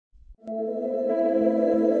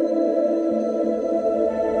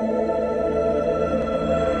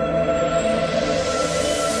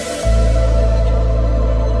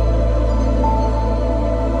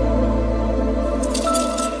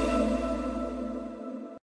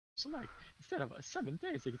So like, instead of 7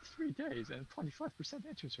 days, they get 3 days and 25%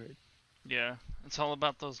 interest rate. Yeah, it's all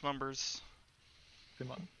about those numbers.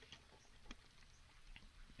 Come on.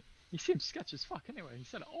 He seems sketchy as fuck anyway. He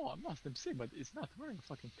said, oh, I'm Lost MC, but he's not wearing a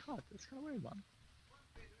fucking cut. That's kind of weird, man.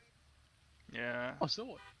 Yeah. Also,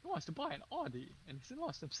 he wants to buy an Audi, and he's in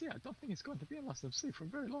Lost MC. I don't think he's going to be in Lost MC for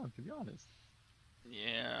very long, to be honest.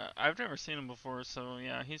 Yeah, I've never seen him before, so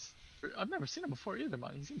yeah, he's... I've never seen him before either,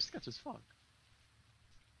 man. He seems sketchy as fuck.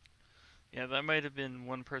 Yeah, that might have been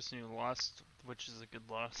one person who lost, which is a good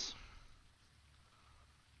loss.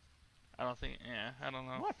 I don't think, yeah, I don't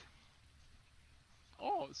know. What?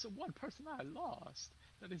 Oh, so one person I lost.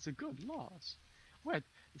 That is a good loss. Wait,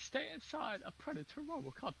 stay inside a Predator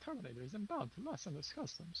Robocop Terminator is inbound to Los Angeles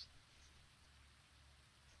Customs.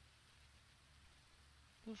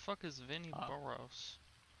 Who the fuck is Vinny Burrows?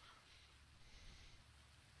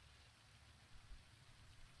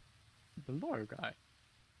 The lawyer guy.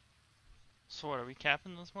 So what, are we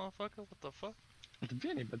capping this motherfucker? What the fuck? The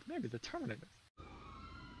Vinny, but maybe the Terminator.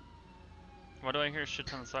 Why do I hear a shit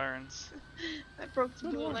ton of sirens? I broke the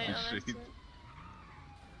blue light on accident.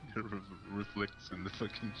 It reflects in the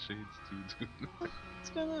fucking shades too, dude. What's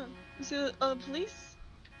going on? Is it police?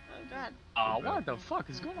 Oh god. Ah, what the fuck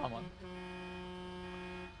is going on, man?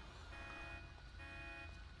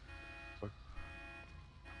 Fuck.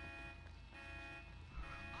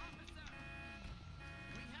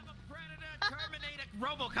 We have a Predator Terminator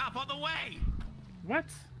Robocop on the way! What?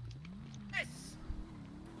 Yes!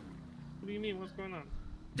 What do you mean? What's going on?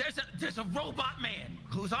 There's a robot man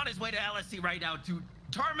who's on his way to LSC right now to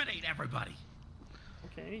terminate everybody.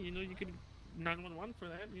 Okay, you know you could 911 for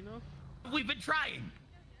that, you know? We've been trying.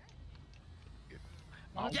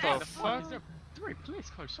 What Yes. the fuck? Is there 3 police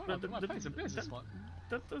cars showing But up to my place of business, man?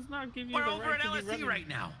 That does not give you We're the over right at to be LSC running right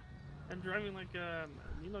now. and driving like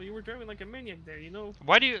you know, you were driving like a maniac there, you know?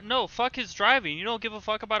 Why do you, no, fuck his driving, you don't give a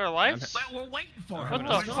fuck about our lives? But we're waiting for him.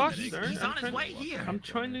 What the fuck? He's Sir, on his way here. I'm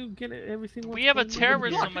trying to get everything. We have a what's going on.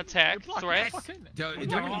 terrorism attack threat. Yes. They're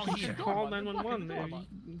You're all fucking here. door, Call man. You're blocking 911. the door, man.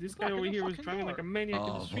 This You're guy over blocking here the was fucking driving like a door. maniac in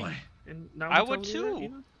Oh, the street. boy. And now I we're would telling you that, too. you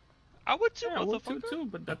know? I would too, Yeah, I would motherfucker. too,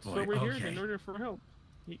 but that's boy, why we're here okay. in order for help.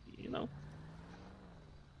 You know?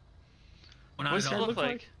 We're What not does at he all- look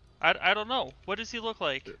like? I don't know. What does he look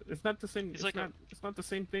like? It's not the same. He's It's like not. It's not the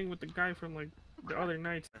same thing with the guy from like the other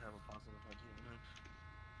night. I have a positive idea.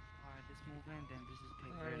 Alright, this movement and this is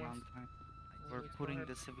take Alright, very long time. We're let's go putting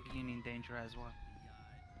ahead. the civilian in danger as well.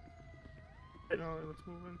 No, let's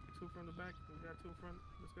move in. 2 from the back. We got 2 front.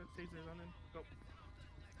 Let's go. Tasers on in. Go.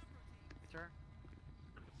 Sir?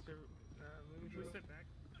 Sir, let me just sit back.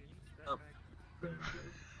 Vinny, step Up. back.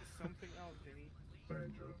 Something else, Vinny.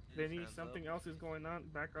 Vinny, something else is going on.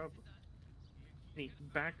 Back up. Vinny,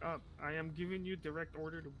 back up. I am giving you direct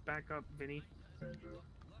order to back up, Vinny.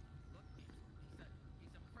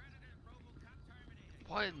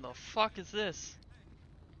 What in the fuck is this?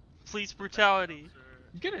 Police brutality.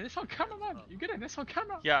 You getting this on camera, man? You getting this on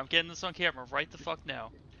camera? Yeah, I'm getting this on camera right the fuck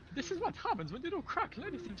now. This is what happens when you do crack,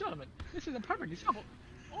 ladies and gentlemen. This is a perfect example.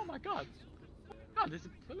 Oh my god. God, this is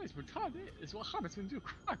police brutality. Is what happens when you do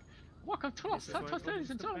crack. Welcome to Los This is why Santos, I ladies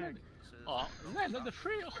and told you gentlemen. to step Land of the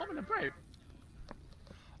free, home of the brave.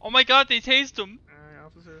 Oh my god, they tased him. Alright,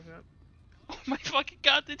 officer, yep. Oh my fucking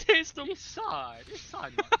god, they tased him. East side,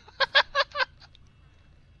 man.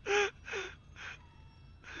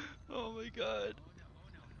 Oh my god.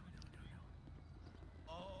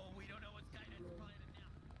 Oh, we don't know what's going on.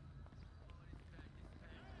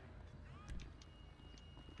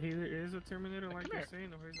 He is a Terminator, like come you're here. saying,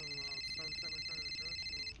 or he's a sunset return of drugs.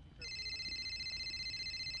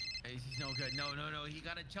 Hey, he's no good. No. He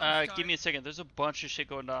got a jump start. Give me a second. There's a bunch of shit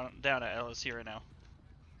going down at LSC right now.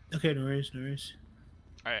 Okay, no worries, no worries.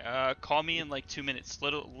 Alright, call me in like 2 minutes.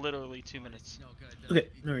 Literally 2 minutes. No good. Okay,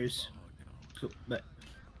 no worries. Oh, no. Cool, bye.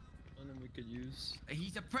 One we could use.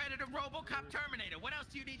 He's a Predator Robocop Terminator. What else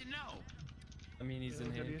do you need to know? I mean, he's in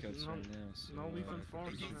Yeah, but he's handcuffs no- right now, so. no lethal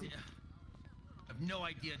force He's- on him. I have no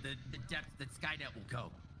idea the depth that Skynet will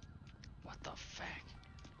go. What the fuck?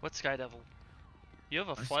 What Skydevil? You have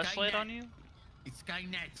a A flashlight Skynet. on you? It's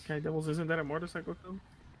Skynet. Sky Devils, isn't that a motorcycle club?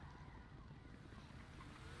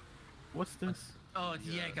 What's this? Oh,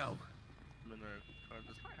 Diego. In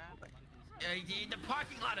the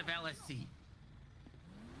parking lot of LSC.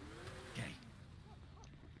 Okay.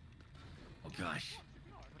 Oh gosh.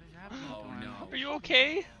 What is happening? Oh no. Are you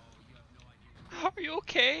okay? Are you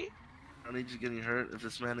okay? I need you getting hurt if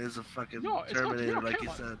this man is a fucking Yo, it's got to be Terminator, okay, like you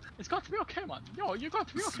man. said. It's got to be okay, man. Yo, you got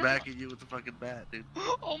to be okay. Smacking you with the fucking bat, dude.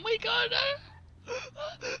 Oh my god!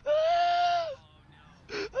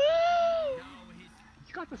 No,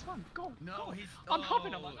 You got this one. Go. No, go. he's. I'm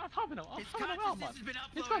helping him. I'm helping him. I'm His helping him out, man. consciousness has been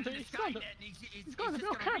He's going uploaded to. to He's going to. Skynet, and He's going to be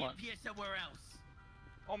just okay, gonna man. reappear somewhere else.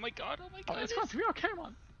 Oh my god, oh my Oh, god. it's going to be okay,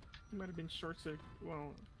 man. He might have been short circuit.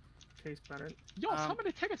 Well, tastes better. Yo,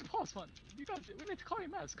 somebody take his pulse, man. You guys, we need to call your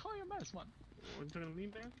mess. Call your mess, man. We're gonna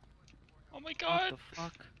leave there. Oh my god. What the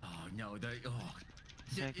fuck? Oh no, the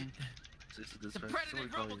Second. the Predator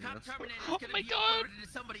Robocop Terminator is Oh gonna my be God. uploaded to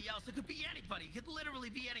somebody else. It could be anybody. It could literally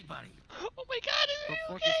be anybody. Oh my god, is The it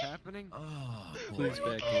fuck okay? is happening? Oh, Please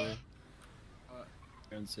boy. back away.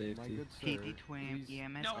 My And safety. good sir. PD to please-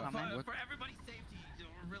 EMS No, comment. for everybody's safety, you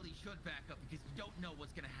really should back up because you don't know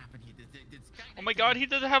what's gonna happen here. The Skynet Oh my god, he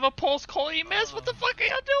doesn't have a pulse. Call EMS. What the fuck are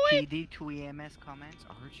y'all doing? PD to EMS comment.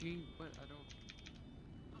 Archie? What? I don't.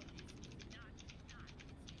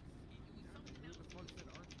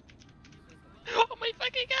 Oh my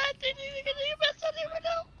fucking god, they need to get EMS. I don't even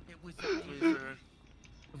know. It was Please, sir.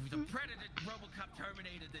 a Predator Robocop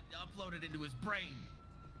Terminator that uploaded into his brain.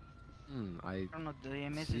 I I don't know, the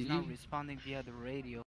EMS See? is not responding via the radio.